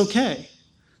that's okay.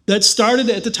 That started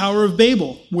at the Tower of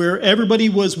Babel, where everybody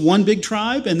was one big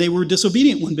tribe and they were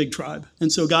disobedient one big tribe.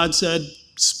 And so God said,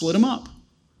 split them up.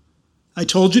 I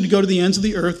told you to go to the ends of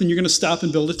the earth and you're going to stop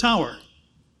and build a tower.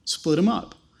 Split them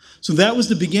up. So that was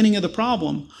the beginning of the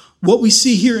problem. What we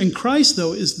see here in Christ,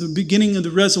 though, is the beginning of the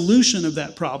resolution of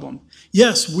that problem.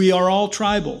 Yes, we are all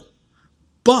tribal,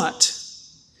 but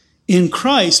in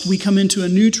Christ, we come into a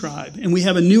new tribe and we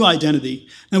have a new identity.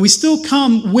 And we still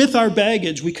come with our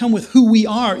baggage. We come with who we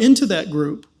are into that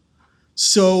group.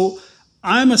 So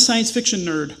I'm a science fiction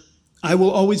nerd. I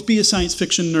will always be a science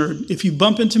fiction nerd. If you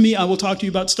bump into me, I will talk to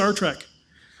you about Star Trek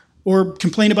or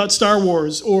complain about Star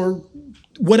Wars or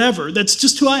whatever. That's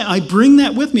just who I bring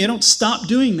that with me. I don't stop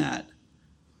doing that.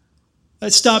 I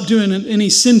stop doing any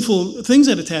sinful things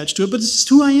that attach to it, but it's just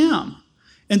who I am.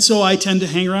 And so I tend to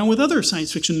hang around with other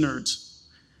science fiction nerds.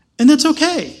 And that's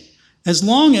okay, as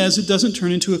long as it doesn't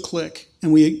turn into a clique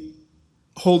and we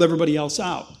hold everybody else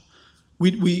out.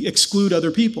 We exclude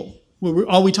other people.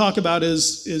 All we talk about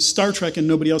is Star Trek and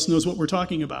nobody else knows what we're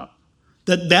talking about.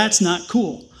 That's not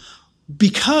cool.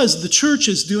 Because the church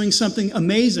is doing something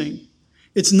amazing.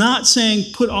 It's not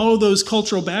saying put all of those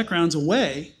cultural backgrounds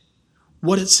away.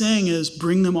 What it's saying is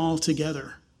bring them all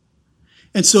together.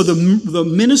 And so the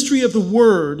ministry of the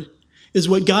word is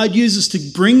what God uses to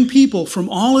bring people from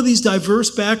all of these diverse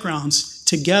backgrounds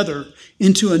together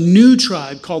into a new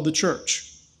tribe called the church.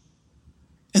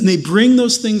 And they bring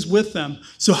those things with them.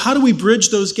 So how do we bridge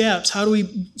those gaps? How do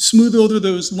we smooth over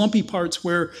those lumpy parts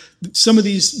where some of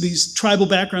these tribal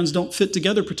backgrounds don't fit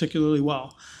together particularly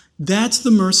well? That's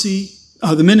the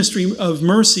ministry of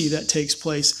mercy that takes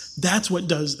place. That's what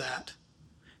does that.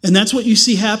 And that's what you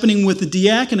see happening with the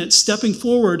diaconate stepping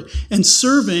forward and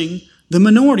serving the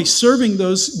minority, serving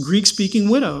those Greek-speaking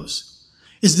widows.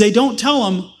 Is they don't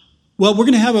tell them, well, we're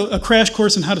going to have a crash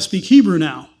course on how to speak Hebrew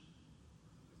now.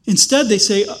 Instead, they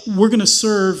say, we're going to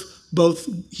serve both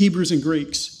Hebrews and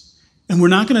Greeks. And we're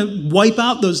not going to wipe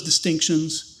out those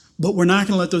distinctions, but we're not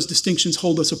going to let those distinctions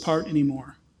hold us apart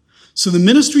anymore. So the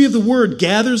ministry of the word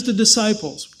gathers the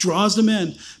disciples, draws them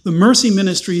in. The mercy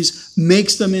ministries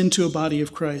makes them into a body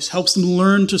of Christ, helps them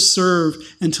learn to serve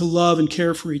and to love and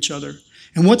care for each other.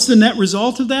 And what's the net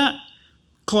result of that?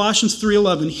 Colossians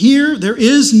 3:11. Here there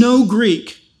is no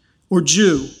Greek or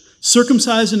Jew,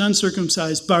 circumcised and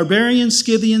uncircumcised, barbarian,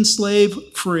 Scythian, slave,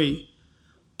 free.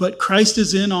 But Christ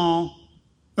is in all,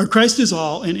 or Christ is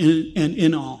all and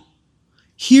in all.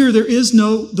 Here there is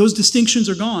no, those distinctions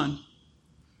are gone.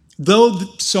 Though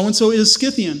so-and-so is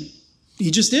Scythian, he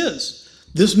just is.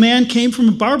 This man came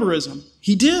from barbarism.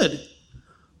 He did.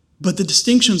 But the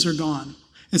distinctions are gone.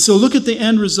 And so look at the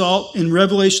end result in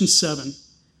Revelation 7.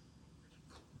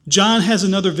 John has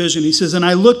another vision. He says, and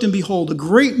I looked and behold, a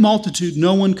great multitude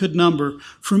no one could number,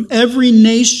 from every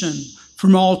nation,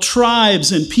 from all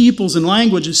tribes and peoples and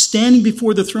languages, standing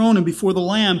before the throne and before the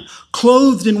Lamb,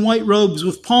 clothed in white robes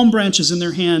with palm branches in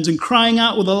their hands, and crying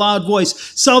out with a loud voice,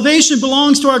 salvation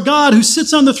belongs to our God who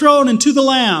sits on the throne and to the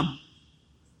Lamb.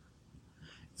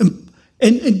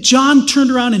 And John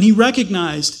turned around and he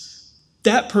recognized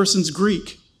that person's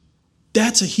Greek.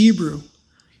 That's a Hebrew.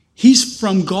 He's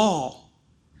from Gaul.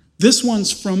 This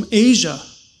one's from Asia.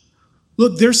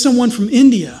 Look, there's someone from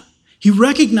India. He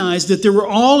recognized that there were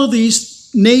all of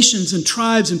these nations and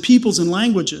tribes and peoples and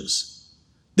languages.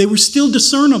 They were still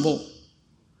discernible,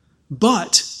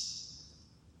 but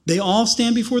they all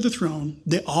stand before the throne.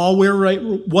 They all wear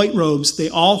white robes. They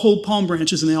all hold palm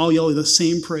branches, and they all yell the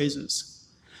same praises.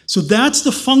 So that's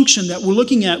the function that we're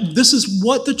looking at. This is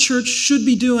what the church should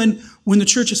be doing when the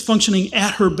church is functioning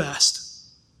at her best.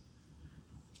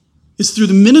 It's through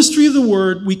the ministry of the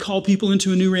word we call people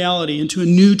into a new reality, into a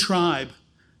new tribe,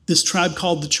 this tribe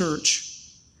called the church.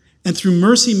 And through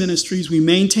mercy ministries, we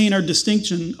maintain our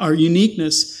distinction, our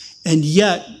uniqueness, and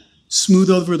yet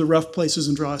smooth over the rough places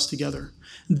and draw us together.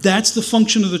 That's the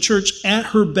function of the church at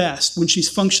her best, when she's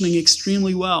functioning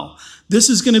extremely well. This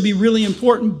is going to be really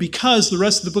important because the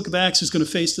rest of the book of Acts is going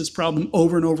to face this problem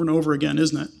over and over and over again,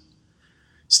 isn't it?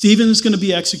 Stephen is going to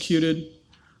be executed.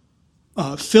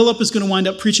 Philip is going to wind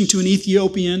up preaching to an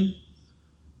Ethiopian.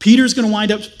 Peter's going to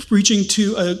wind up preaching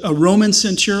to a Roman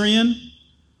centurion.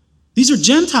 These are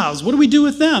Gentiles. What do we do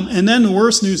with them? And then the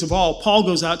worst news of all, Paul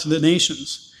goes out to the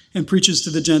nations and preaches to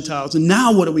the Gentiles. And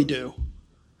now what do we do?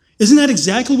 Isn't that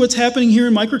exactly what's happening here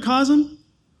in Microcosm?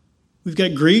 We've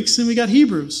got Greeks and we got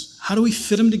Hebrews. How do we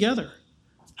fit them together?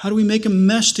 How do we make them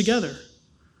mesh together?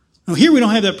 Now here we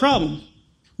don't have that problem.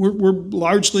 We're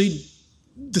largely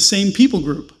the same people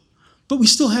group, but we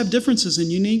still have differences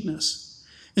in uniqueness.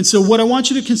 And so what I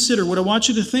want you to consider, what I want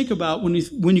you to think about when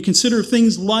you consider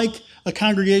things like a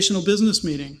congregational business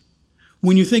meeting,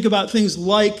 when you think about things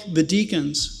like the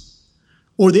deacons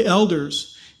or the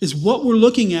elders, is what we're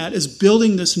looking at is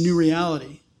building this new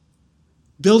reality,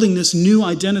 building this new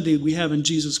identity we have in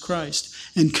Jesus Christ,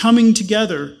 and coming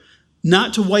together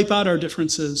not to wipe out our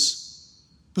differences,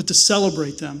 but to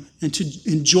celebrate them and to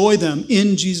enjoy them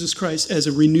in Jesus Christ as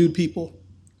a renewed people.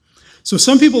 So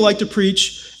some people like to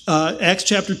preach Acts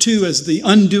chapter 2 as the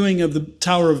undoing of the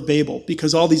Tower of Babel,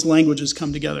 because all these languages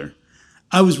come together.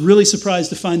 I was really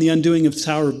surprised to find the undoing of the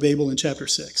Tower of Babel in chapter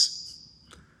 6.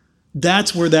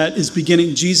 That's where that is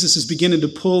beginning. Jesus is beginning to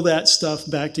pull that stuff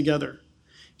back together.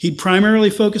 He'd primarily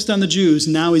focused on the Jews.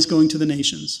 Now he's going to the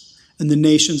nations. And the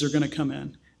nations are going to come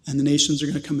in. And the nations are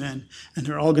going to come in. And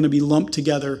they're all going to be lumped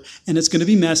together. And it's going to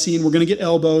be messy. And we're going to get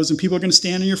elbows. And people are going to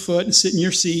stand on your foot and sit in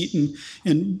your seat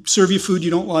and serve you food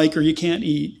you don't like or you can't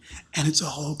eat. And it's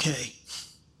all okay.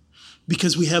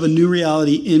 Because we have a new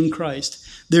reality in Christ.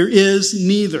 There is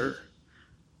neither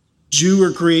Jew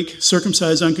or Greek,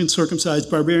 circumcised,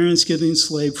 uncircumcised, barbarian, Scythian,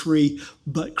 slave, free,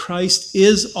 but Christ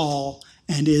is all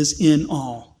and is in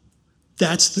all.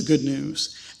 That's the good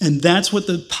news. And that's what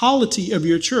the polity of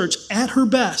your church, at her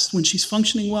best, when she's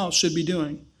functioning well, should be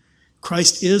doing.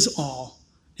 Christ is all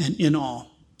and in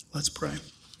all. Let's pray.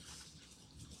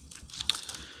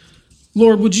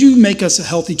 Lord, would you make us a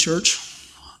healthy church?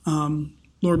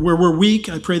 Lord, where we're weak,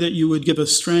 I pray that you would give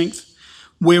us strength.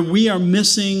 Where we are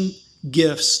missing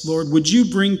gifts, Lord, would you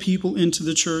bring people into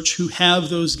the church who have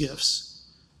those gifts?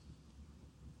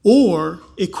 Or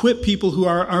equip people who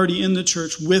are already in the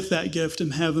church with that gift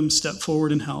and have them step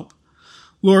forward and help.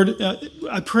 Lord,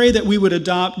 I pray that we would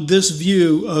adopt this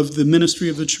view of the ministry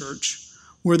of the church,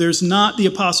 where there's not the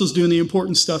apostles doing the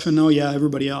important stuff and, oh yeah,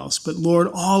 everybody else. But Lord,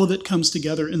 all of it comes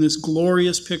together in this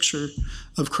glorious picture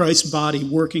of Christ's body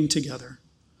working together.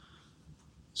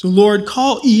 So Lord,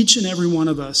 call each and every one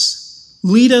of us.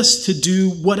 Lead us to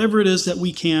do whatever it is that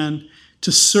we can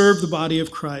to serve the body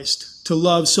of Christ, to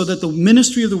love, so that the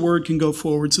ministry of the word can go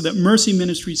forward, so that mercy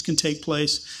ministries can take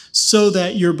place, so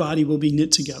that your body will be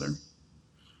knit together.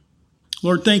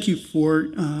 Lord, thank you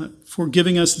for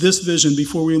giving us this vision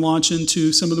before we launch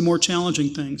into some of the more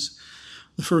challenging things,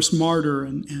 the first martyr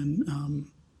and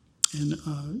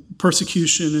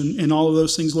persecution and all of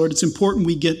those things. Lord, it's important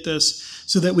we get this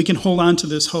so that we can hold on to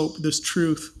this hope, this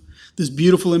truth, this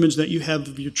beautiful image that you have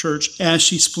of your church as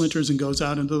she splinters and goes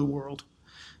out into the world.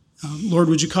 Lord,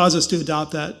 would you cause us to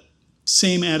adopt that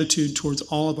same attitude towards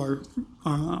all of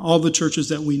all the churches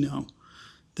that we know,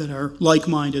 that are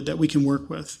like-minded, that we can work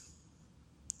with,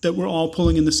 that we're all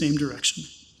pulling in the same direction.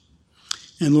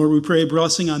 And Lord, we pray a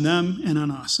blessing on them and on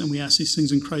us, and we ask these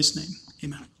things in Christ's name.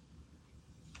 Amen.